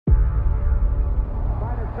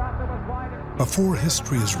Before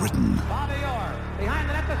history is written,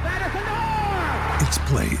 it's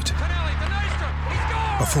played.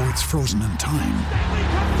 Before it's frozen in time,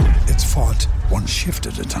 it's fought one shift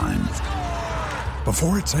at a time.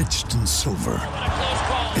 Before it's etched in silver,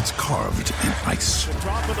 it's carved in ice.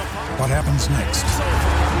 What happens next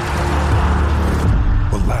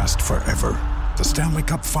will last forever. The Stanley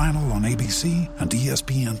Cup Final on ABC and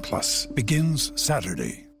ESPN Plus begins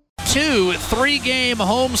Saturday. 2 3-game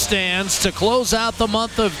homestands to close out the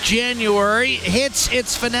month of January hits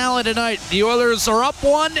its finale tonight. The Oilers are up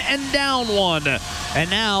 1 and down 1. And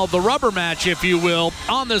now the rubber match, if you will,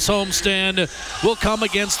 on this homestand will come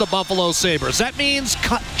against the Buffalo Sabres. That means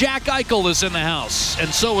Jack Eichel is in the house, and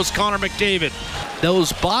so is Connor McDavid.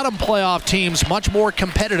 Those bottom playoff teams much more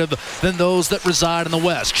competitive than those that reside in the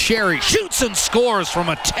West. Sherry shoots and scores from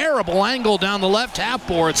a terrible angle down the left half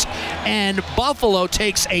boards, and Buffalo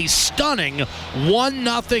takes a stunning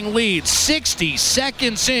 1-0 lead. 60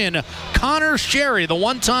 seconds in, Connor Sherry, the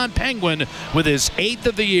one-time Penguin, with his 8th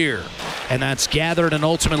of the year. And that's gathered and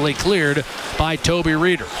ultimately cleared by Toby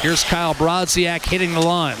Reeder. Here's Kyle Brodziak hitting the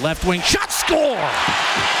line. Left wing shot, score!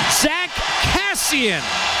 Zach Kassian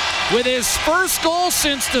with his first goal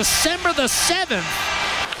since December the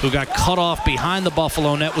 7th, who got cut off behind the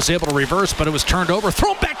Buffalo net, was able to reverse, but it was turned over,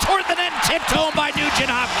 thrown back toward the net, and tipped home by Nugent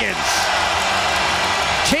Hopkins.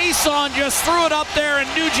 Chason just threw it up there, and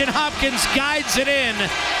Nugent Hopkins guides it in.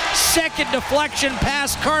 Second deflection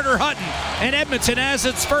past Carter Hutton, and Edmonton has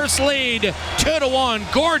its first lead,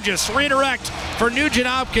 2-1. Gorgeous redirect for Nugent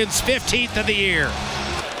Hopkins, 15th of the year.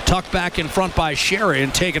 Tucked back in front by Sherry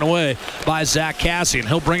and taken away by Zach Kassian.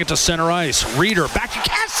 He'll bring it to center ice. Reeder back to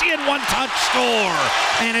Kassian, one-touch score.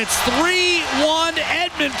 And it's 3-1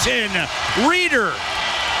 Edmonton. Reeder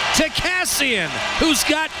to Kassian, who's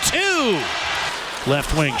got 2.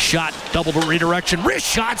 Left wing shot, double redirection, wrist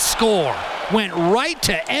shot, score. Went right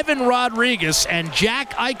to Evan Rodriguez, and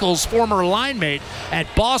Jack Eichel's former line mate at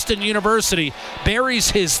Boston University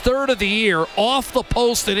buries his 3rd of the year off the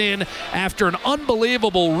post and in after an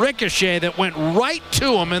unbelievable ricochet that went right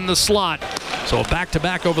to him in the slot. So a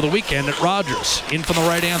back-to-back over the weekend at Rogers. In from the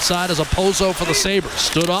right-hand side as a Pozo for the Sabres.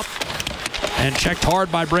 Stood up and checked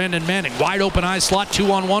hard by Brandon Manning. Wide open eye slot,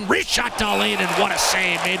 2-on-1. Wrist shot to Dahlin, and what a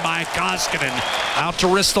save made by Koskinen. Out to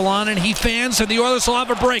Ristolainen, he fans, and the Oilers will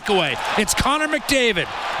have a breakaway. It's Connor McDavid,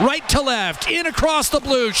 right to left, in across the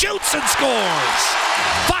blue, shoots and scores.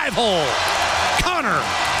 5-hole, Connor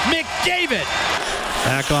McDavid.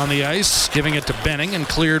 Back on the ice, giving it to Benning, and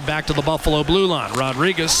cleared back to the Buffalo blue line.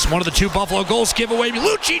 Rodriguez, one of the 2 Buffalo goals giveaway.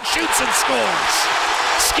 Lucic shoots and scores.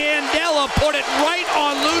 Scandella put it right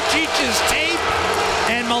on Lucic's tape,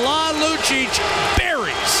 and Milan Lucic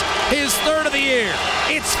buries his 3rd of the year.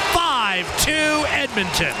 It's 5-2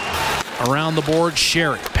 Edmonton. Around the board,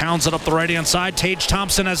 Sherry pounds it up the right-hand side. Tage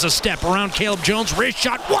Thompson has a step around Caleb Jones. Wrist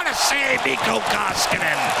shot. What a save, Mikko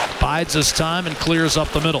Koskinen. Bides his time and clears up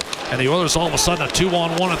the middle. And the Oilers all of a sudden a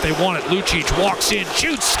 2-on-1 if they want it. Lucic walks in,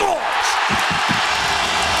 shoots, scores.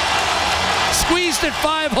 Squeezed at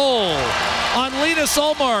 5-hole on Linus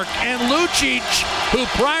Ullmark, and Lucic, who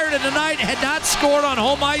prior to tonight had not scored on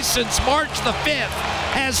home ice since March the 5th,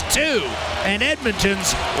 has 2. And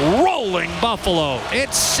Edmonton's rolling Buffalo.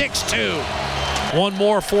 It's 6-2. One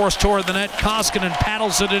more forced toward the net. Koskinen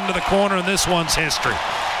paddles it into the corner, and this one's history.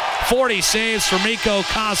 40 saves for Mikko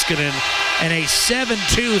Koskinen, and a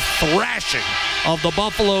 7-2 thrashing of the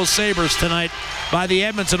Buffalo Sabres tonight by the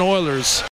Edmonton Oilers.